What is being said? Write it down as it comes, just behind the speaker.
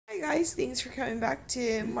guys, thanks for coming back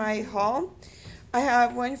to my haul. I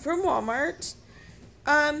have one from Walmart.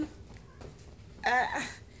 Um, uh,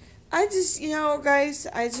 I just, guys,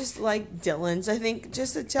 I just like Dillon's. I think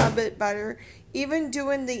just a tad bit better. Even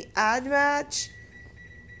doing the ad match,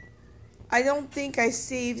 I don't think I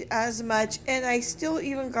saved as much, and I still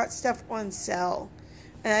even got stuff on sale.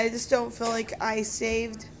 And I just don't feel like I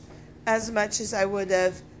saved as much as I would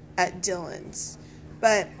have at Dillon's.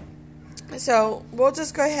 But, so, we'll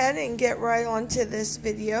just go ahead and get right on to this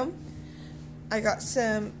video. I got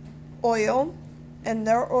some oil, and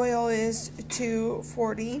their oil is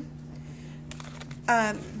 $2.40.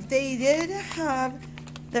 They did have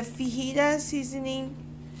the fajita seasoning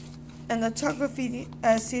and the taco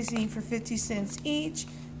seasoning for 50 cents each.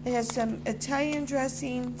 It has some Italian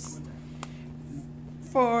dressings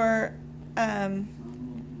for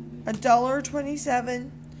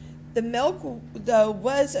 $1.27. The milk, though,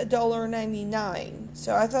 was $1.99,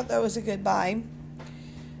 so I thought that was a good buy.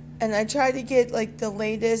 And I tried to get like the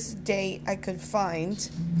latest date I could find,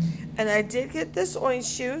 and I did get this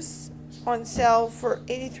orange juice on sale for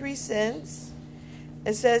 83 cents.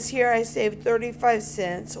 It says here I saved 35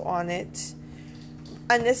 cents on it.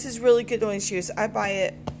 And this is really good orange juice. I've bought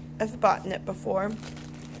it before.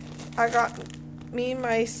 I got me and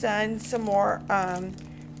my son some more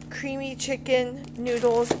creamy chicken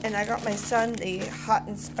noodles, and I got my son the hot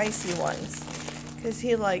and spicy ones because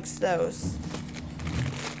he likes those.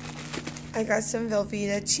 I got some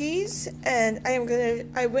Velveeta cheese, and I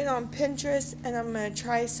went on Pinterest and I'm gonna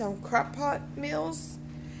try some crock pot meals.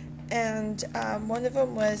 And one of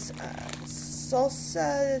them was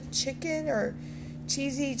salsa chicken or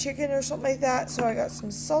cheesy chicken or something like that. So I got some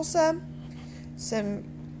salsa, some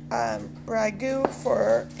ragu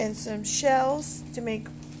and some shells to make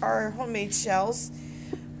our homemade shells.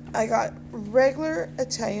 I got regular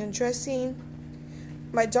Italian dressing.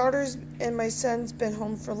 My daughter's and my son's been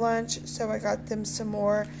home for lunch, so I got them some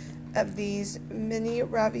more of these mini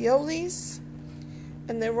raviolis.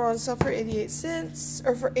 And they were on sale for 88 cents,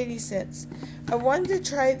 or for 80 cents. I wanted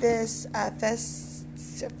to try this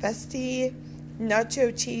Festi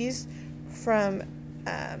nacho cheese from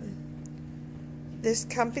this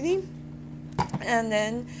company. And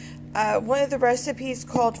then one of the recipes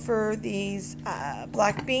called for these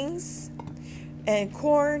black beans and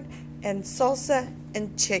corn and salsa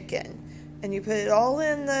and chicken. And you put it all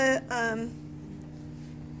in the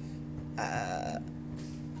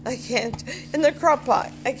in the crock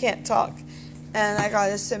pot. I can't talk. And I got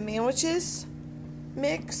us some sandwiches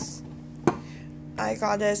mix. I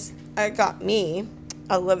got me,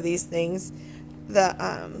 I love these things, the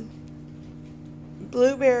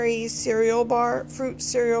blueberry fruit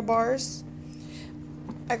cereal bars.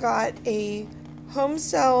 I got a home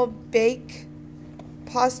style bake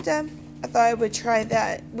pasta. I thought I would try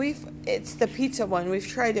that. It's the pizza one. We've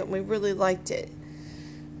tried it and we really liked it.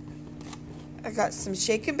 I got some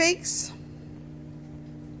shake and bakes.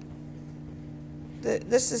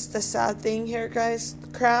 This is the sad thing here, guys.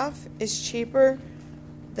 Kraft is cheaper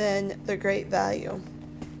than the Great Value.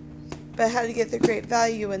 But I had to get the Great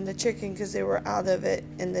Value in the chicken because they were out of it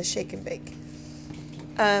in the shake and bake.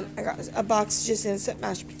 I got a box of just instant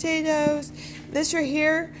mashed potatoes. This right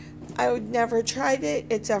here, I would never tried it.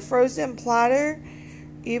 It's a frozen platter.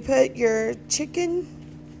 You put your chicken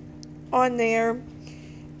on there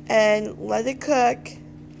and let it cook,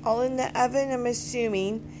 all in the oven, I'm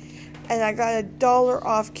assuming. And I got $1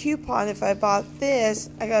 off coupon. If I bought this,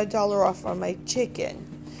 I got $1 off on my chicken.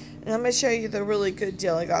 And I'm going to show you the really good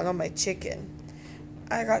deal I got on my chicken.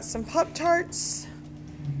 I got some Pop-Tarts.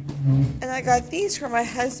 And I got these for my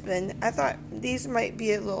husband. I thought these might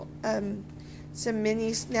be a little, some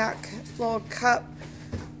mini snack, the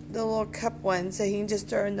little cup ones that he can just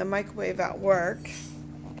throw in the microwave at work.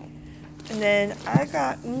 And then I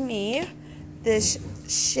got me this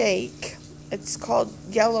shake. It's called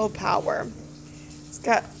Yellow Power. It's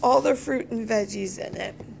got all the fruit and veggies in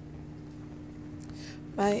it.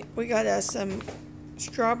 We got us some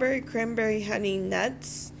strawberry, cranberry, honey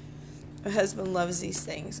nuts. My husband loves these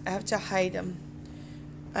things. I have to hide them.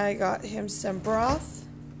 I got him some broth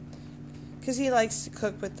because he likes to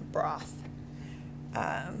cook with the broth.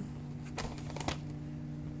 Got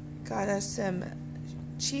us some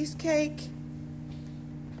cheesecake,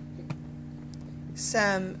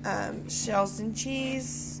 some shells and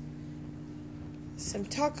cheese, some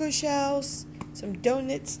taco shells, some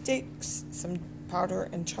donut sticks, some powder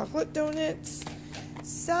and chocolate donuts,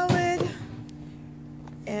 salad,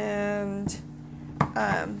 and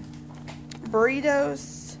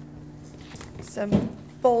burritos, some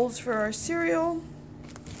bowls for our cereal,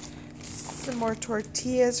 some more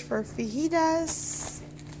tortillas for fajitas,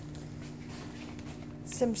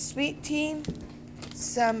 some sweet tea,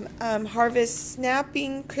 some Harvest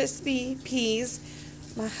Snapping Crispy Peas.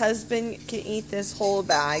 My husband can eat this whole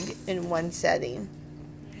bag in one setting.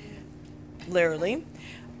 Literally.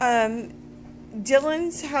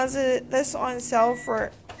 Dylan's has this on sale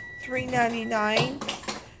for $3.99.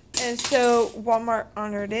 And so Walmart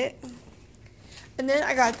honored it. And then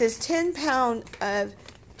I got this 10-pound of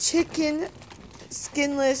chicken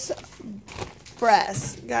skinless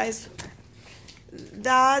breast. Guys,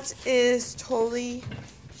 that is totally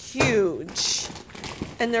huge.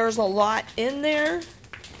 And there's a lot in there.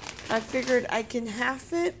 I figured I can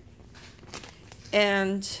half it.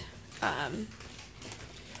 And then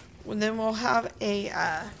we'll have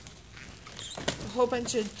a whole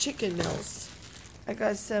bunch of chicken meals. I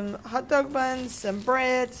got some hot dog buns, some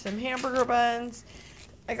bread, some hamburger buns.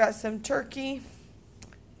 I got some turkey.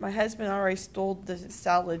 My husband already stole the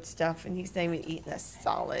salad stuff, and he's not even eating a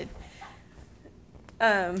salad.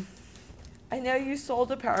 I know you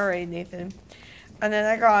sold a Powerade, Nathan. And then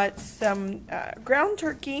I got some ground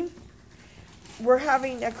turkey. We're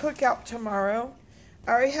having a cookout tomorrow.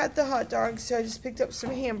 I already had the hot dogs, so I just picked up some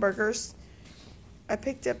hamburgers. I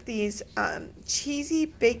picked up these cheesy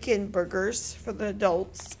bacon burgers for the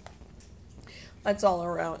adults. That's all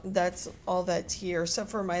around. That's all that's here, except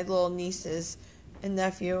for my little nieces and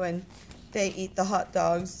nephew, and they eat the hot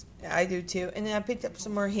dogs. I do too. And then I picked up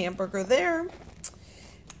some more hamburger there.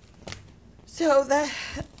 So that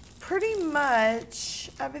pretty much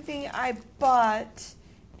everything I bought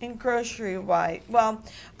in grocery wise. Well,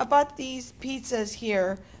 I bought these pizzas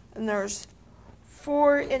here, and there's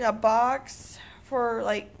 4 in a box for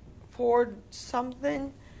like $4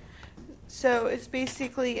 something. So it's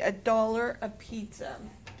basically $1 a pizza.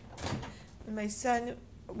 And my son,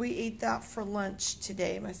 we ate that for lunch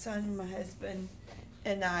today. My son, my husband,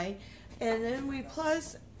 and I. And then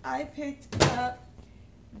I picked up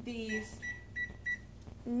these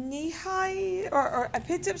knee-high, or I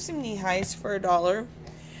picked up some knee-highs for $1.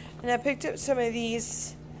 And I picked up some of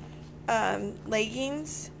these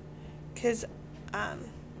leggings, because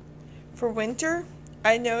for winter.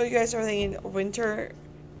 I know you guys are thinking winter,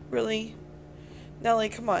 really? Nelly,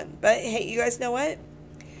 come on. But hey, you guys know what?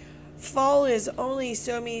 Fall is only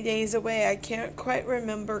so many days away. I can't quite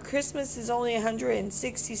remember. Christmas is only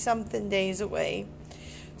 160 something days away.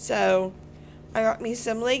 So I got me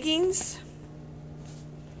some leggings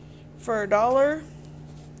for $1.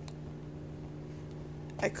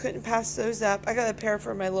 I couldn't pass those up. I got a pair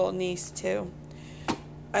for my little niece too.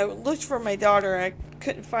 I looked for my daughter. I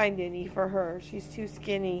couldn't find any for her. She's too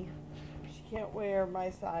skinny. She can't wear my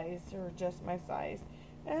size or just my size.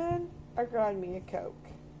 And I got me a Coke.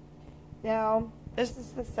 Now, this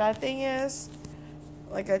is the sad thing is,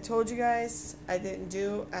 like I told you guys, I didn't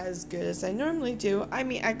do as good as I normally do. I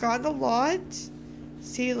mean, I got a lot.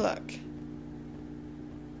 See, look.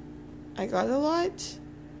 I got a lot.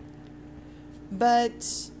 But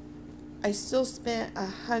I still spent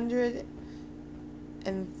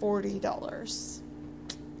 $140.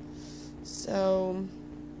 So,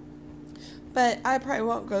 but I probably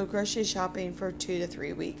won't go grocery shopping for 2 to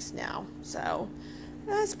 3 weeks now. So,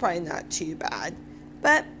 that's probably not too bad.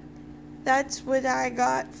 But that's what I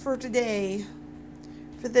got for today,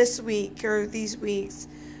 for this week, or these weeks.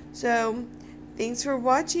 So, thanks for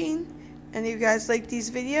watching. And if you guys like these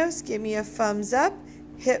videos, give me a thumbs up.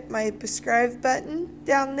 Hit my subscribe button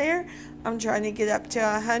down there. I'm trying to get up to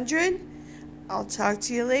 100. I'll talk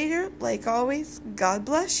to you later. Like always, God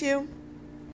bless you.